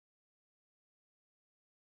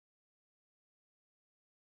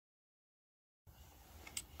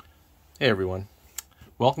Hey everyone,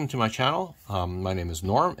 welcome to my channel. My name is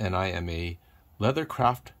Norm and I am a leather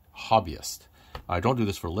craft hobbyist. I don't do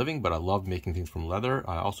this for a living, but I love making things from leather.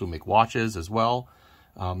 I also make watches as well.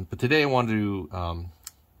 But today I want to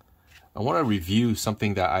review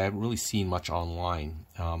something that I haven't really seen much online.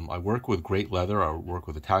 I work with great leather. I work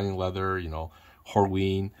with Italian leather, you know,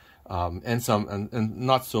 Horween, and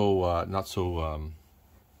not so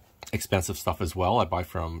expensive stuff as well. I buy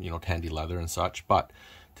from, you know, Tandy Leather and such. But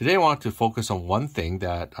today I want to focus on one thing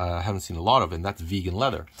that I haven't seen a lot of, and that's vegan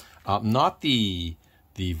leather. Not the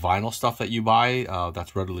vinyl stuff that you buy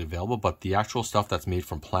that's readily available, but the actual stuff that's made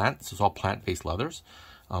from plants. So it's all plant-based leathers.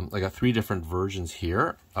 I got three different versions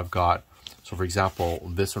here. I've got, so for example,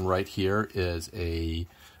 this one right here is a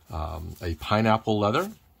pineapple leather,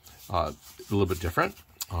 a little bit different.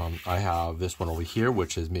 I have this one over here,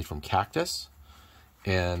 which is made from Cactus.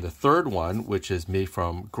 And the third one, which is made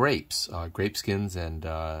from grapes, grape skins and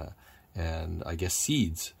I guess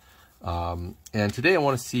seeds. And today I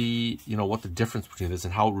want to see, you know, what the difference between this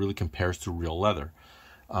and how it really compares to real leather.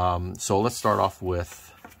 So let's start off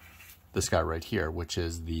with this guy right here, which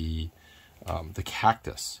is the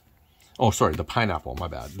Cactus. Oh, sorry, the pineapple. My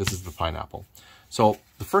bad. This is the pineapple. So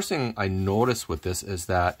the first thing I noticed with this is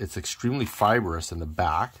that it's extremely fibrous in the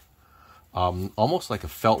back, almost like a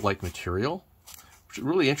felt-like material.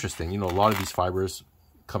 Really interesting. You know, a lot of these fibers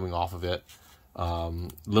coming off of it, a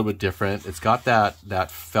little bit different. It's got that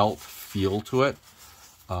felt feel to it.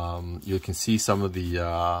 You can see some of the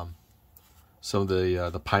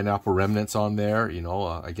pineapple remnants on there. You know,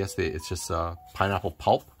 I guess it's just pineapple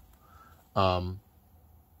pulp. Let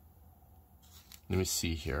me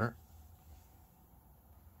see here.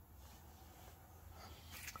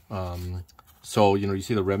 So you know, you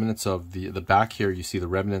see the remnants of the back here. You see the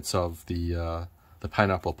remnants of the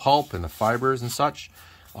pineapple pulp and the fibers and such.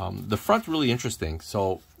 The front's really interesting.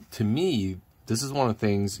 So to me, this is one of the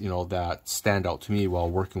things, you know, that stand out to me while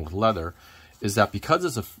working with leather, is that because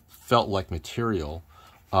it's a felt-like material,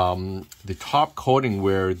 the top coating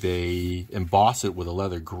where they emboss it with a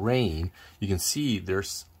leather grain, you can see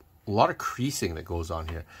there's a lot of creasing that goes on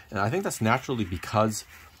here. And I think that's naturally because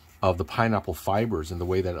of the pineapple fibers and the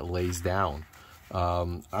way that it lays down.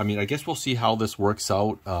 I mean, I guess we'll see how this works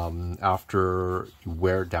out after you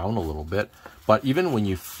wear it down a little bit. But even when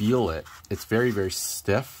you feel it, it's very, very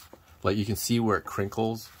stiff. Like you can see where it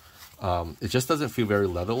crinkles. It just doesn't feel very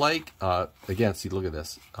leather-like. Again, see, look at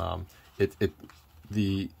this. It's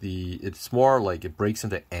more like it breaks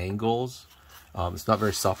into angles. It's not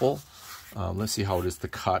very supple. Let's see how it is to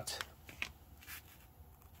cut.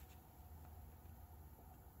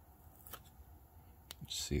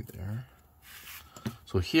 Let's see there.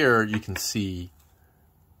 So here you can see,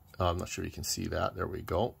 I'm not sure you can see that. There we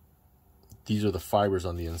go. These are the fibers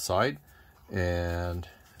on the inside. And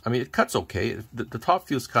I mean, it cuts okay. The top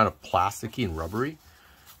feels kind of plasticky and rubbery.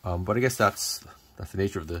 But I guess that's the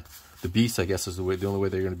nature of the beast, I guess, is the only way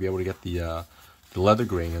they're going to be able to get the leather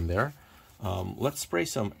grain in there. Let's spray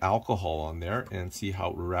some alcohol on there and see how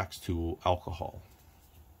it reacts to alcohol.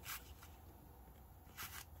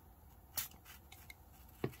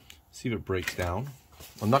 See if it breaks down.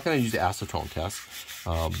 I'm not going to use the acetone test.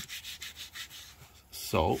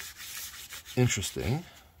 So, interesting.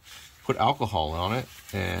 Put alcohol on it,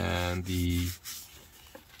 and the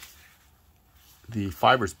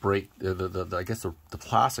fibers break. I guess the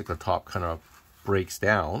plastic at the top kind of breaks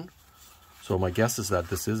down. So my guess is that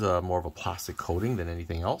this is more of a plastic coating than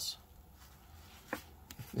anything else.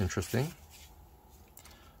 Interesting.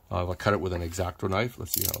 If I cut it with an X-Acto knife,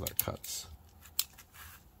 let's see how that cuts.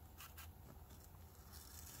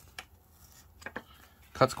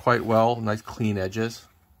 Cuts quite well, nice clean edges,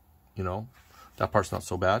 you know, that part's not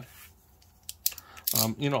so bad.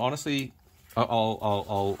 You know, honestly,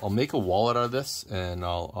 I'll make a wallet out of this, and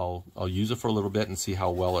I'll use it for a little bit and see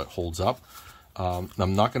how well it holds up. I'm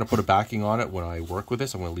not going to put a backing on it when I work with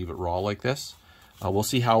this. I'm going to leave it raw like this. We'll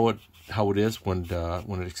see how it is when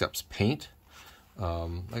it accepts paint.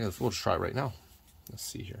 We'll just try it right now. Let's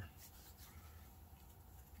see here.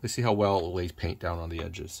 Let's see how well it lays paint down on the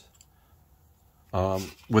edges.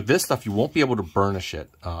 With this stuff, you won't be able to burnish it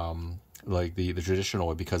like the traditional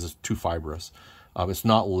way because it's too fibrous. It's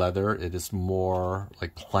not leather. It is more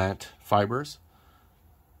like plant fibers.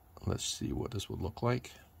 Let's see what this would look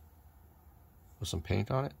like with some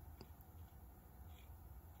paint on it.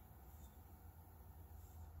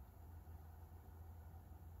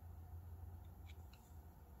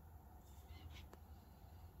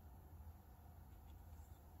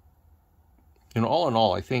 You know, all in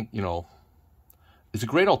all, I think, you know, it's a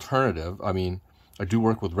great alternative. I mean, I do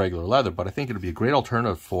work with regular leather, but I think it'd be a great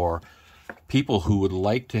alternative for people who would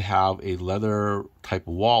like to have a leather type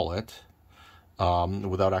wallet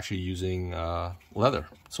without actually using leather.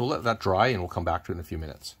 So let that dry, and we'll come back to it in a few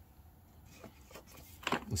minutes.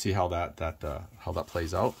 Let's see how that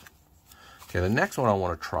plays out. Okay, the next one I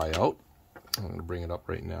want to try out, I'm going to bring it up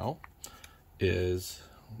right now, is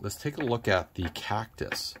let's take a look at the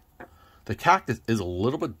Cactus. The Cactus is a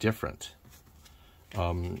little bit different.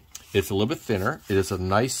 It's a little bit thinner. It is a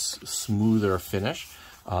nice, smoother finish.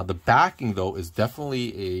 The backing, though, is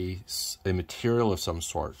definitely a material of some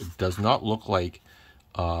sort. It does not look like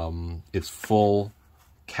it's full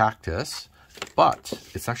Cactus, but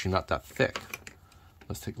it's actually not that thick.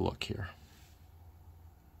 Let's take a look here.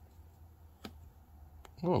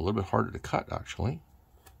 Oh, a little bit harder to cut, actually.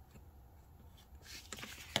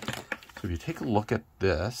 So if you take a look at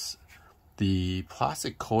this, the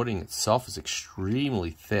plastic coating itself is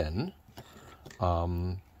extremely thin.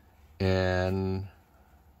 And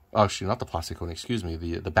actually, not the plastic coating, excuse me,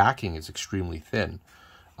 the backing is extremely thin.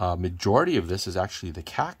 Majority of this is actually the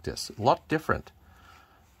Cactus, a lot different.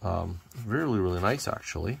 Really, really nice,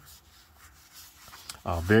 actually.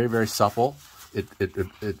 Very, very supple.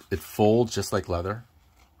 It folds just like leather.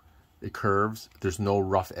 It curves. There's no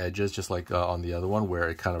rough edges, just like on the other one where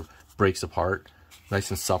it kind of breaks apart. Nice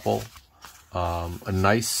and supple. A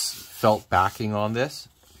nice felt backing on this.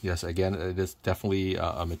 Yes, again, it is definitely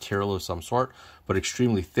a material of some sort, but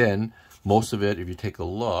extremely thin. Most of it, if you take a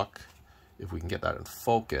look, if we can get that in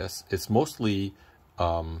focus, it's mostly,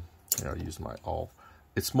 I'll use my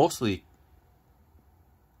it's mostly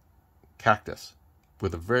Cactus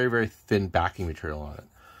with a very, very thin backing material on it.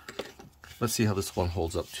 Let's see how this one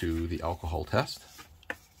holds up to the alcohol test.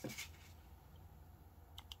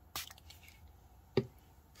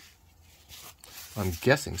 I'm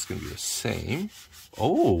guessing it's going to be the same.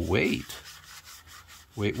 Oh, wait.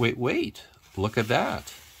 Wait. Look at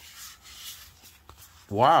that.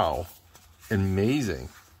 Wow. Amazing.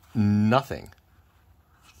 Nothing.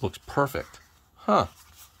 Looks perfect. Huh.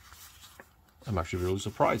 I'm actually really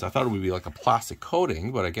surprised. I thought it would be like a plastic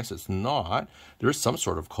coating, but I guess it's not. There is some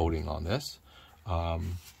sort of coating on this.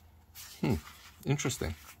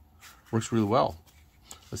 Interesting. Works really well.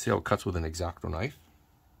 Let's see how it cuts with an X-Acto knife.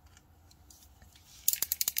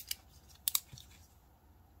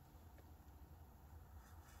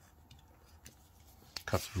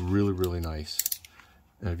 Cuts really, really nice.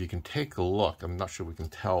 And if you can take a look, I'm not sure we can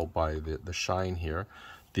tell by the shine here,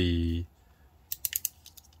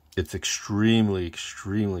 it's extremely,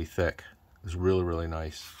 extremely thick. It's really, really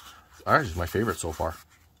nice. Actually, it's my favorite so far.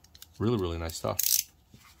 Really, really nice stuff.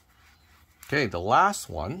 Okay, the last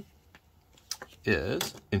one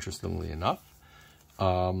is, interestingly enough,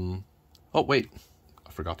 oh wait,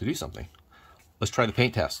 I forgot to do something. Let's try the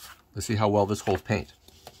paint test. Let's see how well this holds paint.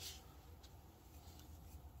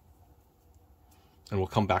 And we'll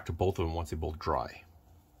come back to both of them once they both dry.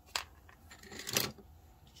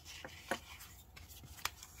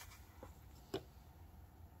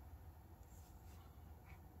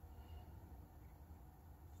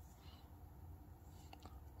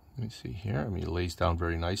 Let me see here. I mean, it lays down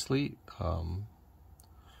very nicely.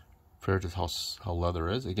 Fair to how leather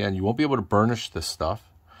is. Again, you won't be able to burnish this stuff.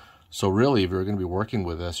 So really, if you're going to be working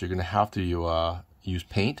with this, you're going to have to use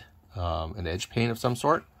paint, an edge paint of some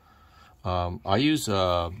sort. I use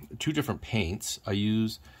two different paints. I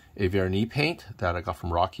use a vernis paint that I got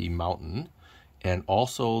from Rocky Mountain, and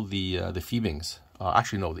also the Phoebings.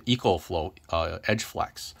 Actually, no, the EcoFlow Edge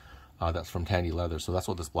Flex. That's from Tandy Leather. So that's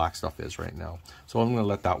what this black stuff is right now. So I'm going to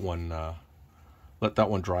let that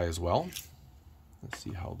one dry as well. Let's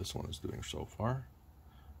see how this one is doing so far.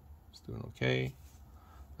 It's doing okay.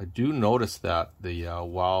 I do notice that the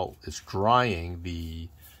while it's drying, the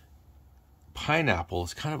pineapple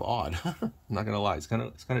is kind of odd. I'm not gonna lie, it's kind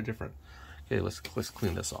of different. Okay, let's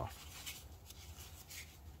clean this off.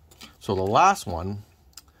 So the last one,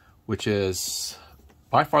 which is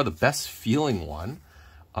by far the best feeling one,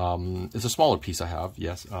 is a smaller piece I have.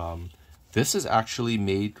 Yes, this is actually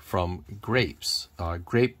made from grapes.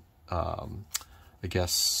 Grape, I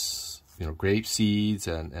guess, grape seeds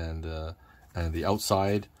and the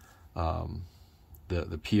outside,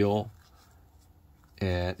 the peel.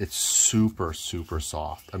 And it's super, super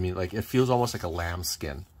soft. I mean, like, it feels almost like a lamb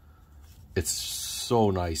skin. It's so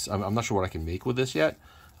nice. I'm not sure what I can make with this yet.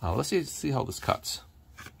 Let's see how this cuts.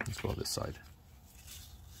 Let's go on this side.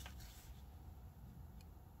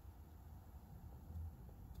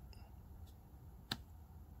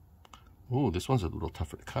 Ooh, this one's a little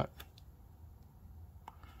tougher to cut.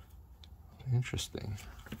 Interesting.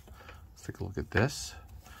 Let's take a look at this.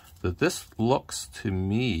 This looks to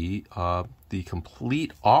me the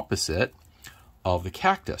complete opposite of the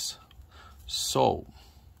Cactus. So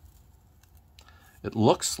it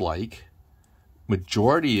looks like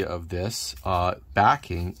majority of this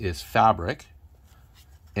backing is fabric,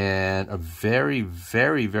 and a very,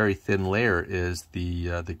 very, very thin layer is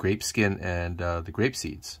the grape skin and the grape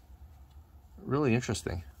seeds. Really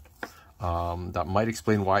interesting. That might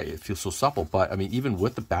explain why it feels so supple, but I mean, even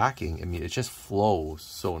with the backing, I mean, it just flows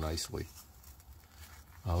so nicely.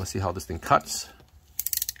 Let's see how this thing cuts.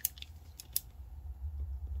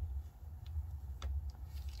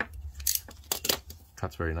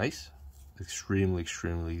 Cuts very nice. Extremely,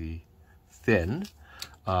 extremely thin.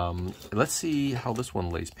 Let's see how this one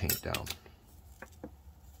lays paint down.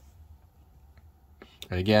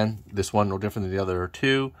 And again, this one no different than the other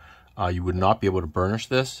two. You would not be able to burnish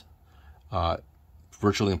this.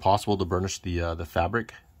 Virtually impossible to burnish the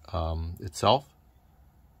fabric itself.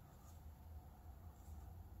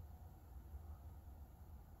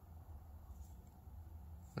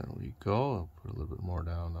 There we go. I'll put a little bit more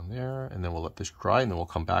down on there, and then we'll let this dry, and then we'll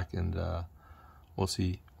come back and we'll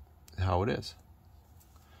see how it is.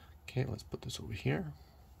 Okay, let's put this over here.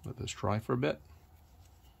 Let this dry for a bit.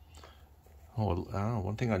 Oh, I don't know,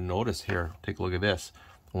 one thing I noticed here, take a look at this.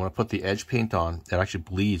 When I put the edge paint on, it actually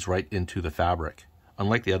bleeds right into the fabric.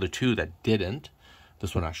 Unlike the other two that didn't,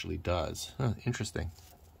 this one actually does. Huh, interesting.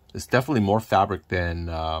 It's definitely more fabric than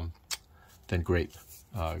grape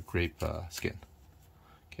skin.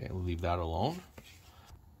 Okay, we'll leave that alone.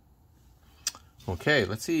 Okay,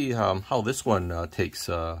 let's see how this one takes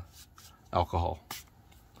alcohol.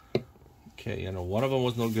 Okay, you know, one of them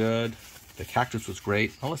was no good. The Cactus was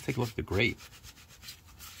great. Now let's take a look at the Grape.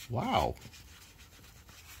 Wow.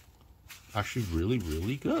 Actually really,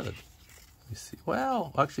 really good. Let me see.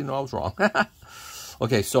 Well, actually, no, I was wrong.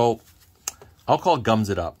 Okay, so alcohol gums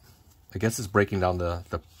it up. I guess it's breaking down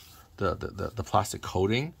the plastic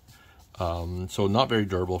coating. So not very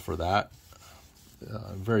durable for that.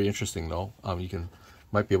 Very interesting though. You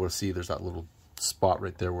might be able to see there's that little spot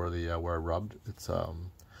right there where where I rubbed.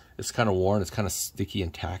 It's kind of worn. It's kind of sticky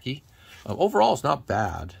and tacky. Overall, it's not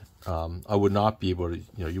bad. I would not be able to,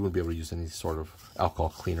 you wouldn't be able to use any sort of alcohol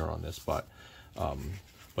cleaner on this, but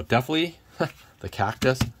definitely the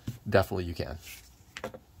Cactus, definitely you can.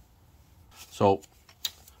 So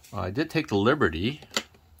I did take the liberty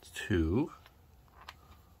to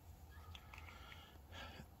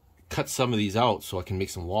cut some of these out so I can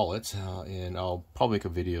make some wallets, and I'll probably make a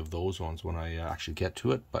video of those ones when I actually get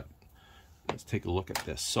to it, but let's take a look at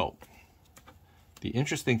this. So the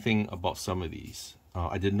interesting thing about some of these,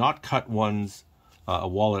 I did not cut a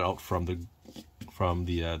wallet out from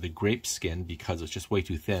the grape skin because it's just way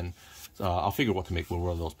too thin. I'll figure what to make with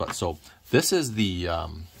one of those. But so this is the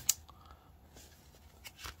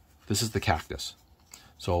Cactus.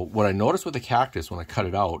 So what I noticed with the Cactus when I cut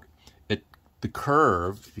it out, the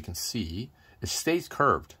curve, if you can see, it stays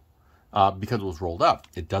curved because it was rolled up.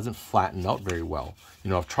 It doesn't flatten out very well.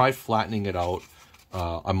 You know, I've tried flattening it out.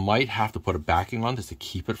 I might have to put a backing on just to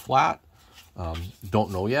keep it flat.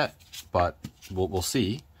 Don't know yet, but we'll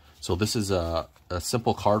see. So this is a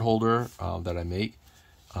simple card holder that I make,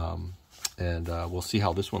 and we'll see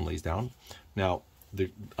how this one lays down. Now,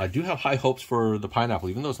 I do have high hopes for the pineapple,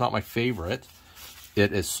 even though it's not my favorite.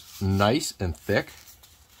 It is nice and thick.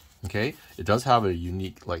 Okay, it does have a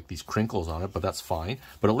unique, like, these crinkles on it, but that's fine.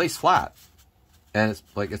 But it lays flat, and it's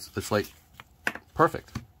like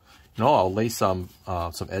perfect. You know, I'll lay some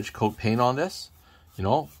edge coat paint on this. You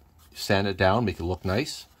know, sand it down, make it look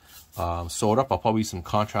nice. Sew it up. I'll probably use some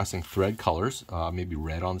contrasting thread colors, maybe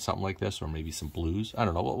red on something like this, or maybe some blues. I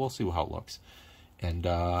don't know. We'll see how it looks, and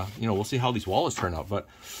you know, we'll see how these wallets turn out. But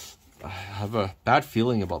I have a bad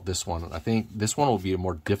feeling about this one. I think this one will be a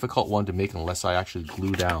more difficult one to make unless I actually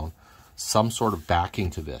glue down some sort of backing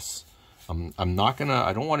to this. I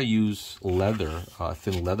don't want to use leather,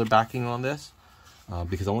 thin leather backing on this,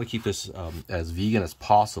 because I want to keep this as vegan as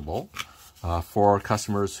possible for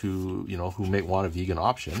customers who may want a vegan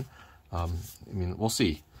option. I mean, we'll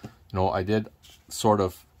see. You know, I did sort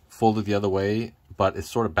of fold it the other way, but it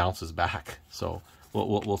sort of bounces back. So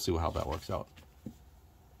we'll see how that works out.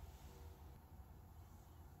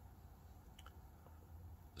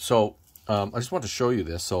 So I just want to show you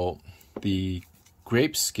this. So the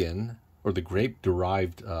grape skin, or the grape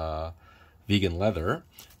derived vegan leather,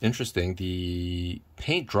 interesting, the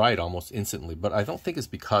paint dried almost instantly, but I don't think it's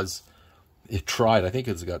because it dried. I think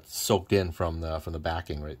it's got soaked in from the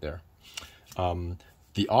backing right there.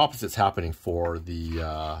 The opposite's happening for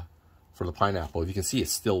the pineapple. If you can see,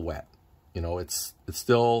 it's still wet. You know, it's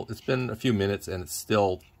been a few minutes and it's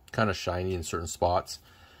still kind of shiny in certain spots.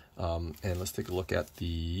 And let's take a look at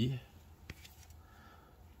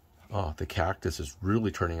Oh, the Cactus is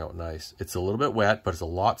really turning out nice. It's a little bit wet, but it's a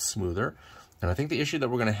lot smoother. And I think the issue that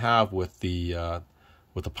we're going to have with the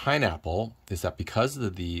pineapple is that because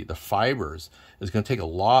of the fibers, it's going to take a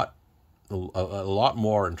lot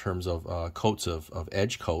more in terms of coats of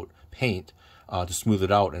edge coat paint to smooth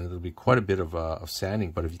it out, and it'll be quite a bit of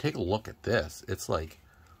sanding. But if you take a look at this, it's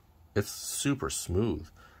super smooth.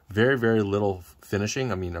 Very, very little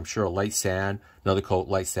finishing. I mean, I'm sure a light sand, another coat,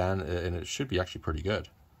 light sand, and it should be actually pretty good.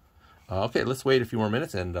 Okay, let's wait a few more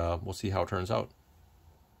minutes and we'll see how it turns out.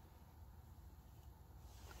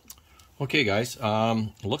 Okay, guys,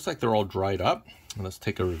 it looks like they're all dried up. Let's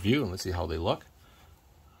take a review and let's see how they look.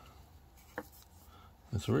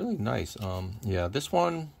 It's really nice. Yeah, this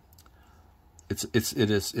one, it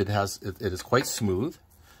is quite smooth.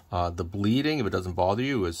 The bleeding, if it doesn't bother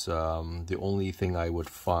you, is the only thing I would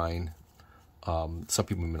find some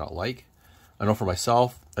people may not like. I know for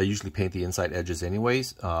myself, I usually paint the inside edges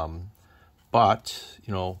anyways, but,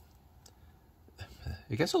 you know,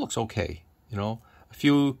 I guess it looks okay. You know, a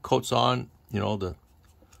few coats on, you know, to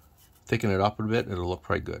thicken it up a bit, it'll look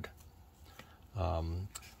pretty good.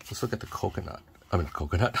 Let's look at the coconut. I mean,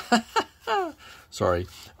 coconut. Sorry.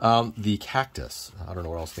 The Cactus. I don't know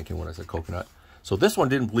what I was thinking when I said coconut. So this one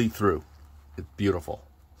didn't bleed through. It's beautiful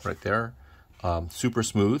right there. Super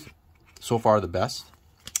smooth. So far the best.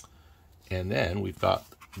 And then we've got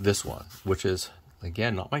this one, which is,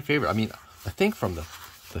 again, not my favorite. I mean, I think from the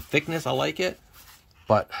thickness, I like it.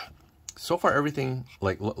 But so far everything,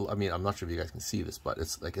 like, I mean, I'm not sure if you guys can see this, but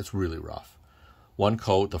it's really rough. One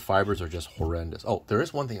coat, the fibers are just horrendous. Oh, there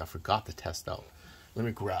is one thing I forgot to test out. Let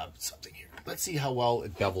me grab something here. Let's see how well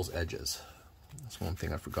it bevels edges. That's one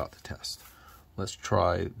thing I forgot to test. Let's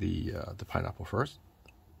try the pineapple first.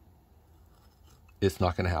 It's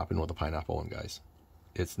not going to happen with the pineapple one, guys.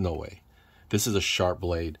 It's no way. This is a sharp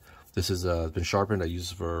blade. This has been sharpened. I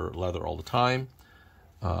use it for leather all the time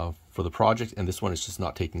for the project, and this one is just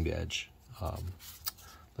not taking the edge.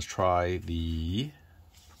 Let's try the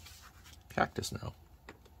Cactus now.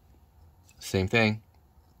 Same thing.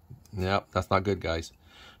 Yep, that's not good, guys.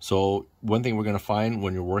 So one thing we're going to find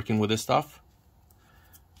when you're working with this stuff,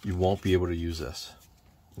 you won't be able to use this.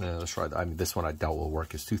 Let's try that. I mean, this one I doubt will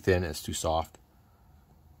work. It's too thin. It's too soft.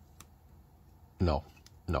 No.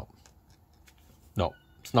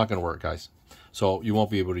 It's not going to work, guys. So you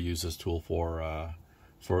won't be able to use this tool for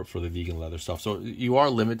the vegan leather stuff. So you are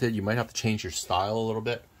limited. You might have to change your style a little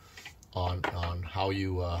bit on how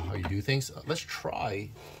you do things. Let's try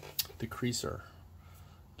the creaser.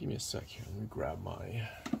 Give me a sec here. Let me grab my.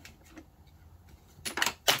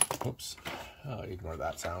 Oops. Ignore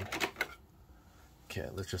that sound. Okay,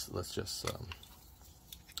 let's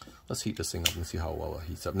heat this thing up and see how well it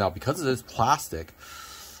heats up. Now, because it is plastic,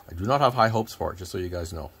 I do not have high hopes for it, just so you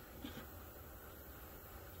guys know.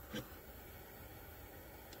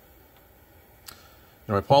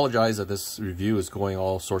 Now, I apologize that this review is going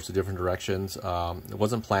all sorts of different directions. It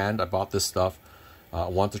wasn't planned. I bought this stuff. I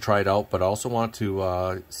want to try it out, but I also want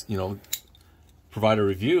to, you know, provide a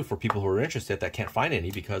review for people who are interested that can't find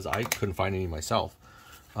any, because I couldn't find any myself.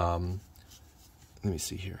 Let me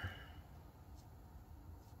see here.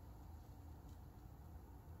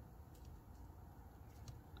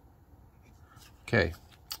 Okay,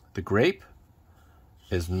 the Grape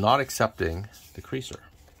is not accepting the creaser.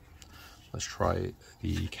 Let's try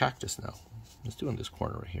the Cactus now. Let's do it in this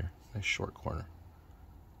corner right here. Nice short corner.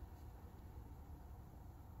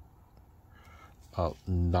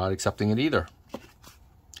 Not accepting it either. It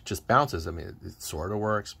just bounces. I mean, it sort of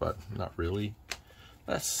works, but not really.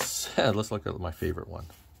 Let's look at my favorite one.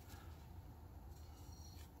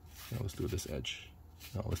 No, let's do this edge.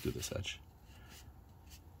 No, let's do this edge.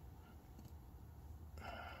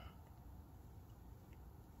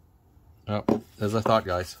 Oh, as I thought,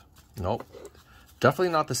 guys. Nope.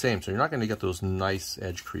 Definitely not the same. So you're not going to get those nice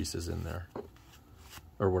edge creases in there,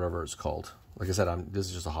 or whatever it's called. Like I said, this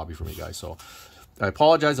is just a hobby for me, guys. So I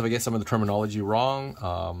apologize if I get some of the terminology wrong.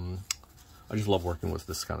 I just love working with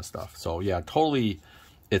this kind of stuff. So yeah, totally,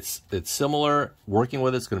 it's similar. Working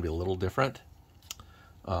with it's going to be a little different.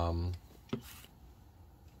 You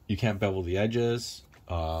can't bevel the edges.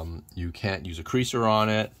 You can't use a creaser on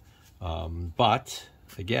it. But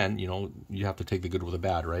again, you know, you have to take the good with the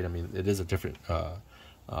bad, right? I mean, it is a different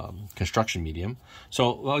construction medium.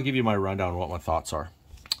 So I'll give you my rundown on what my thoughts are.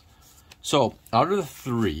 So out of the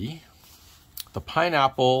three, the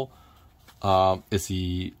pineapple is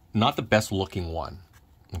not the best looking one.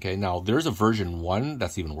 Okay, now there's a version 1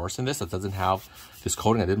 that's even worse than this, that doesn't have this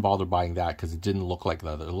coating. I didn't bother buying that because it didn't look like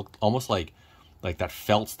leather. It looked almost like that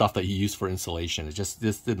felt stuff that you use for insulation. This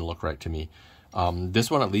didn't look right to me.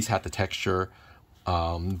 This one at least had the texture.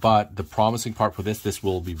 But the promising part for this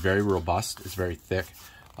will be very robust. It's very thick.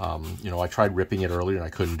 You know, I tried ripping it earlier and I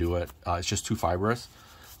couldn't do it. It's just too fibrous.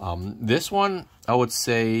 This one, I would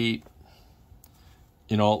say,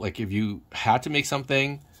 you know, like if you had to make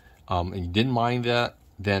something and you didn't mind that,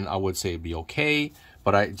 then I would say it'd be okay.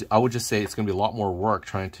 But I would just say it's going to be a lot more work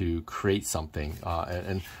trying to create something.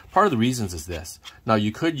 And part of the reasons is this. Now,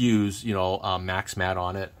 you could use, you know, Max Matte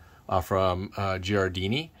on it from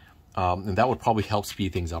Giardini. And that would probably help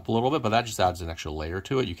speed things up a little bit, but that just adds an extra layer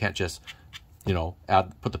to it. You can't just, you know,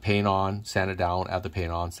 put the paint on, sand it down, add the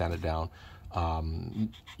paint on, sand it down.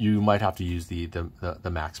 You might have to use the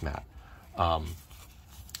Max Matte.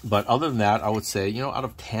 But other than that, I would say, you know, out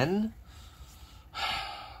of 10,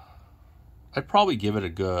 I'd probably give it a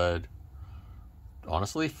good,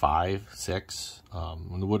 honestly, 5, 6.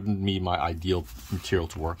 It wouldn't be my ideal material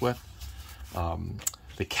to work with.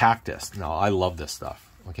 The Cactus. Now, I love this stuff.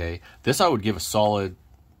 Okay, this I would give a solid,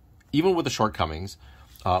 even with the shortcomings.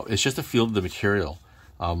 It's just a feel of the material,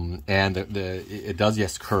 and it does,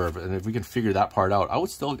 yes, curve. And if we can figure that part out,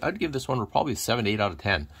 I'd give this one probably a 7, 8 out of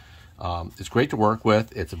 10. It's great to work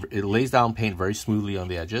with. It lays down paint very smoothly on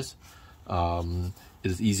the edges. It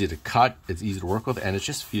is easy to cut. It's easy to work with, and it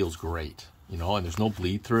just feels great. You know, and there's no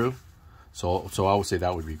bleed through. So I would say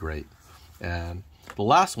that would be great. And the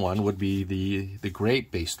last one would be the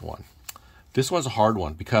grape based one. This one's a hard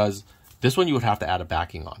one because this one you would have to add a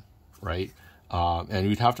backing on, right? And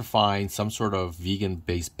you'd have to find some sort of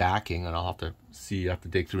vegan-based backing, and I'll have to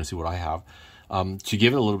dig through and see what I have, to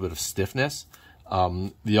give it a little bit of stiffness.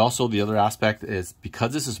 The other aspect is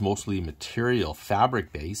because this is mostly material,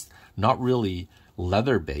 fabric-based, not really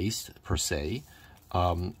leather-based per se,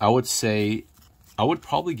 I would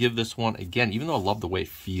probably give this one, again, even though I love the way it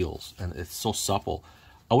feels and it's so supple,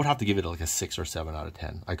 I would have to give it like a 6 or 7 out of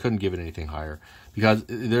 10. I couldn't give it anything higher because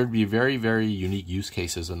there'd be very, very unique use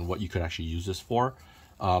cases and what you could actually use this for.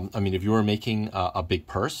 I mean, if you were making a big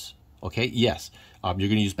purse, okay, yes, you're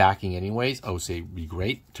going to use backing anyways. I would say it'd be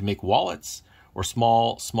great to make wallets or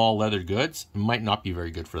small leather goods. It might not be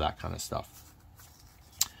very good for that kind of stuff.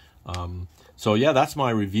 So yeah, that's my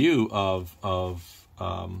review of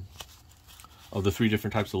the 3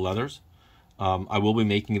 different types of leathers. I will be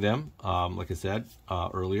making them, like I said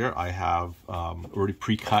earlier. I have already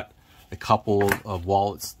pre-cut a couple of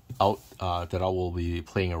wallets out that I will be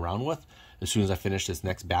playing around with as soon as I finish this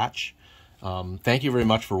next batch. Thank you very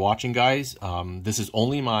much for watching, guys. This is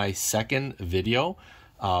only my second video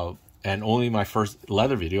and only my first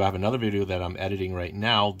leather video. I have another video that I'm editing right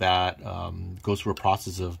now that goes through a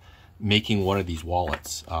process of making one of these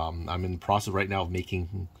wallets. I'm in the process right now of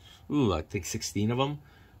making, I think 16 of them.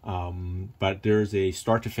 But there's a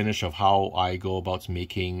start to finish of how I go about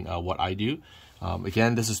making what I do.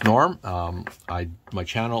 Again, this is Norm. My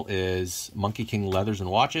channel is Monkey King Leathers and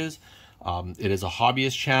Watches. It is a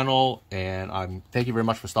hobbyist channel, and thank you very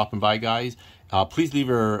much for stopping by, guys. Please leave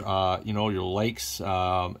your your likes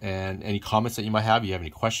and any comments that you might have. If you have any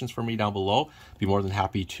questions for me down below, be more than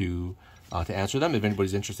happy to answer them. If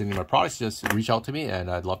anybody's interested in my products, just reach out to me, and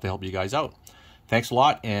I'd love to help you guys out. Thanks a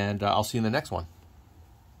lot, and I'll see you in the next one.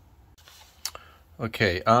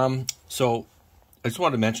 Okay, so I just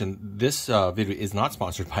wanted to mention this video is not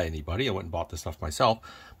sponsored by anybody. I went and bought this stuff myself,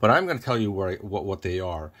 but I'm going to tell you what they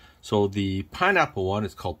are. So the pineapple one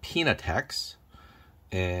is called Peanutex,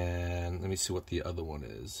 and let me see what the other one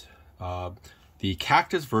is. The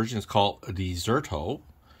cactus version is called Deserto,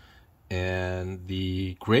 and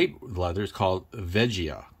the grape leather is called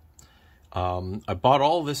Veggia. I bought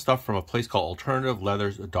all of this stuff from a place called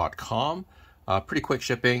AlternativeLeathers.com. Pretty quick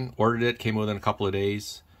shipping. Ordered it, came within a couple of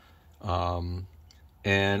days, and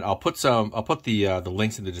I'll put the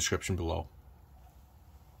links in the description below.